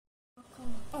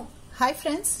Hi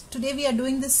friends, today we are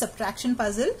doing this subtraction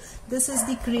puzzle. This is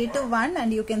the creative one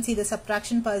and you can see the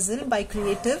subtraction puzzle by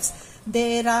creatives.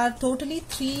 There are totally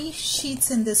 3 sheets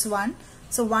in this one.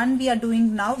 So one we are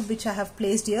doing now, which I have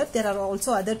placed here. There are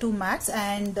also other 2 mats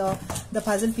and the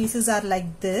puzzle pieces are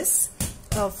like this.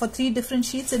 For 3 different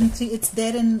sheets and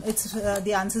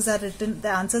the answers are written, the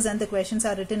answers and the questions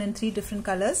are written in 3 different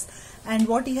colors. And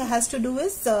what he has to do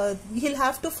is he'll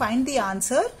have to find the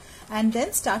answer and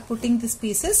then start putting these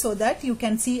pieces so that you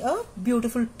can see a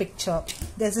beautiful picture.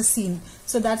 There's a scene.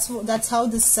 So that's how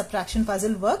this subtraction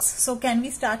puzzle works. So can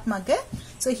we start, Magge?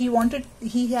 So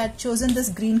he had chosen this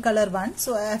green color one.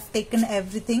 So I have taken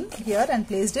everything here and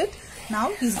placed it.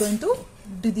 Now he's going to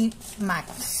do the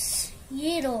math.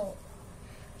 Zero.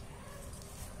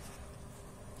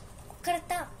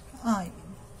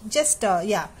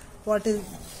 Yeah. What is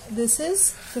this?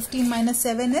 Is 15 minus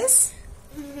 7 is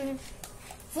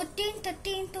 14,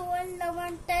 13, 12,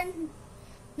 11, 10,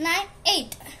 9,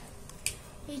 8.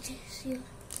 8 is here.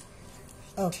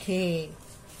 Okay.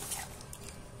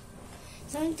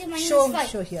 70 minus show 5.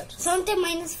 Show here. 70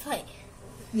 minus 5.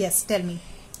 Yes, tell me.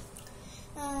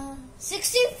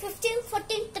 16, 15,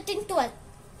 14, 13, 12.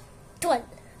 12.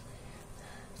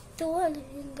 12.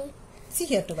 See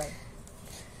here, 12.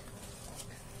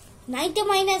 90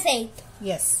 minus 8.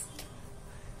 Yes.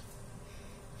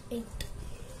 8.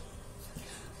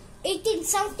 18,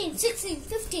 17, 16,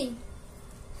 15,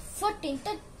 14,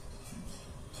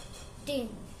 13.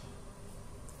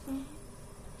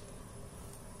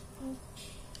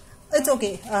 It's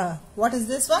okay. What is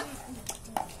this one?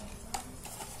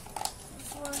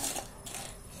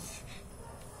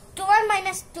 12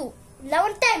 minus 2.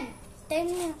 11, 10.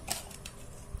 10.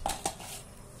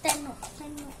 10 no.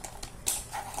 10 no.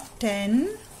 10.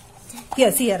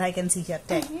 Here, see here. I can see here.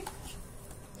 10.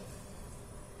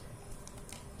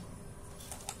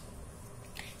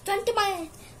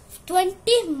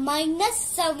 20 minus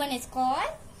 7 is called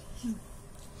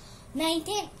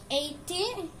 19,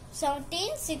 18,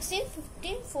 17, 16,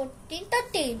 15, 14,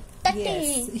 13. 13.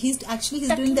 Yes. He's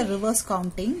 13. Doing the reverse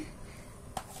counting.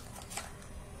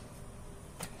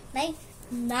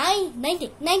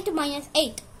 90 minus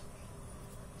 8.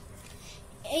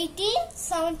 18,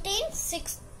 17,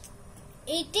 16,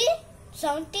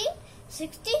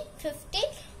 15,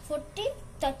 14,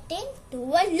 13, 12,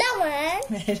 11.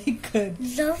 Very good.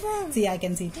 11. See, I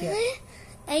can see it here.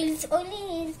 It's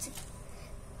only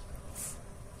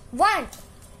 1.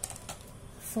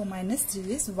 4 minus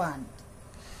 3 is 1.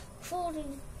 4.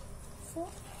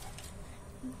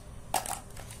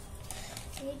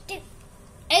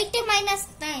 80 minus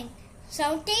 9.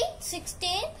 17,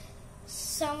 16,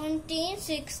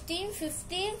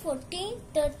 15, 14,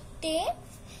 13,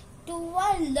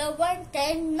 12, 11,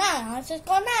 10, 9. Answer is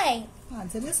 9.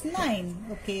 Answer is 9.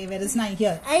 Okay, where is 9?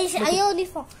 Here. I only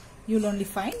found. You'll only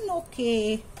find?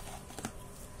 Okay.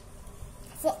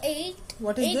 For 8.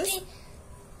 What is this?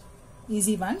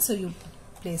 Easy one, so you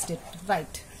placed it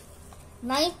right.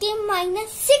 19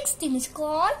 minus 16 is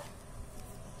called.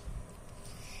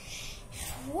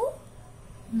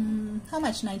 How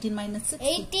much? 19 minus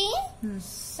 16? 18,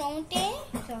 17,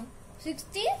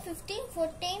 16, 15,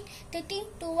 14, 13,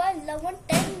 12, 11,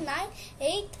 10, 9,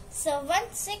 8,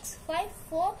 7, 6, 5,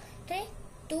 4, 3,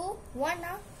 2, 1,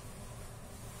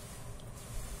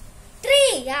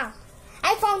 3. Yeah,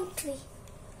 I found 3.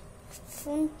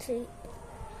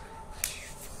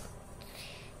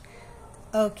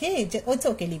 Okay, it's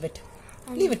okay, leave it.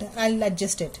 Leave it, I'll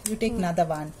adjust it. You take another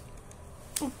one.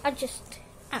 Adjust.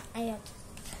 I adjust.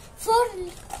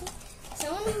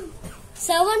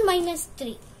 7 minus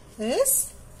 3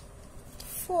 is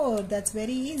 4. That's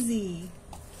very easy.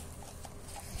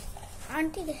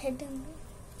 Auntie, the head.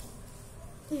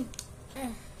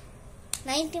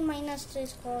 90 minus 3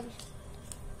 is called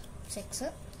 6.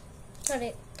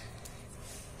 Correct.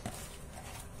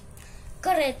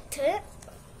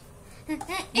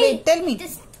 Wait, tell me.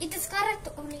 It is correct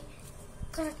only.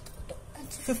 Correct.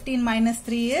 15 minus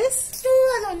 3 is?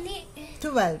 12 only.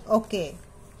 12. Okay.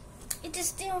 It is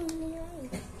still only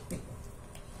right.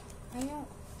 I know.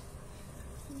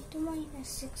 20 minus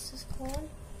 6 is called?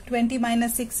 20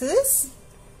 minus 6 is?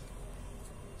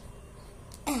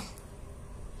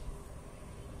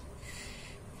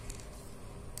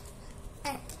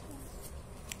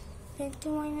 20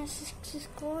 minus 6 is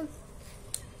called?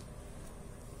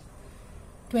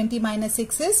 20 minus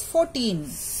 6 is 14.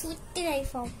 14 I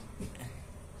found.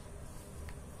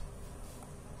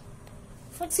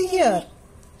 See here.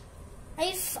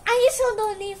 I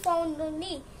found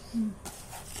only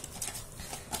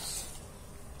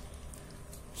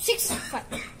 6, 5.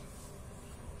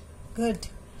 Good.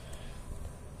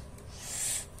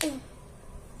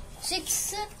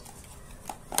 6.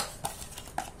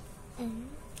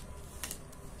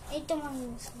 8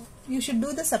 minus 4. You should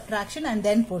do the subtraction and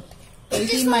then put.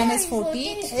 18 minus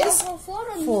 14 is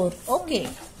 4. Okay.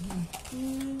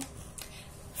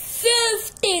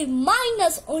 50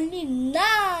 minus only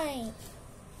 9.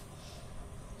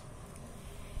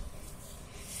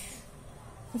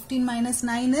 15 minus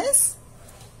 9 is?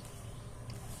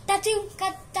 Touch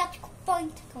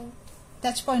point count.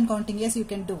 Touch point counting. Yes, you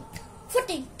can do.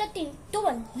 14, 13,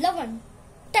 12, 11,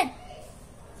 10,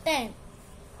 10,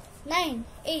 9,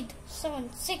 8, 7,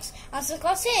 6. Answer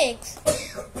got 6.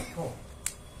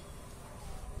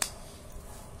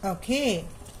 Okay.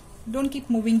 Don't keep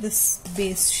moving this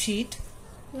base sheet.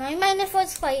 9 minus 4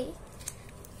 is 5.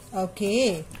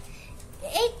 Okay.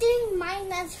 18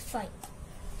 minus 5.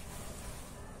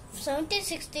 17,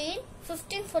 16,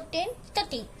 15, 14,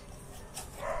 13.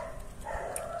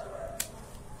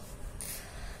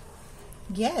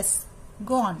 Yes.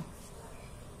 Go on.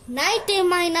 19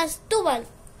 minus 12.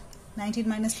 19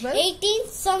 minus 12. 18,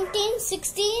 17,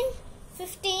 16,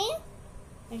 15.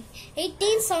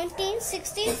 18, 17,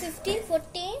 16, 15,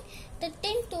 14,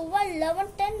 13, 12, 11,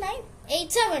 10, 9,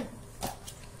 8, 7.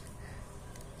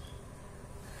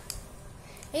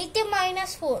 80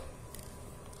 minus 4.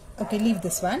 Okay, leave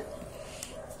this one.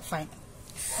 Fine.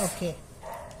 Okay.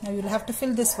 Now you'll have to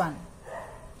fill this one.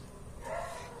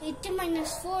 80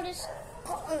 minus 4 is...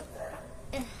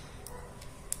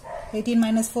 18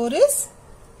 minus 4 is?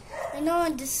 No,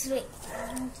 this way.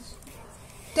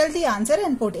 Tell the answer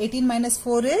and put 18 minus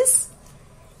 4 is?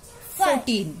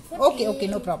 14. Okay,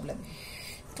 no problem.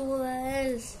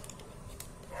 12.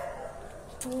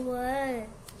 12.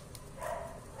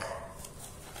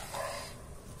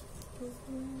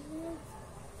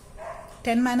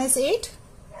 10 minus 8?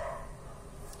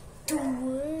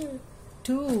 12.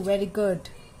 2. Very good.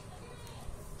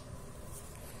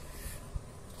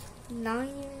 9.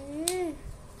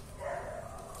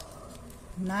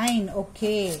 9.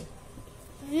 Okay.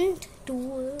 And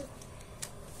 12.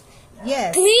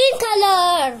 Yes. Green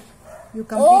color. You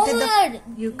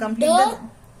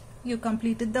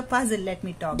completed the puzzle. Let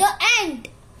me talk. The end.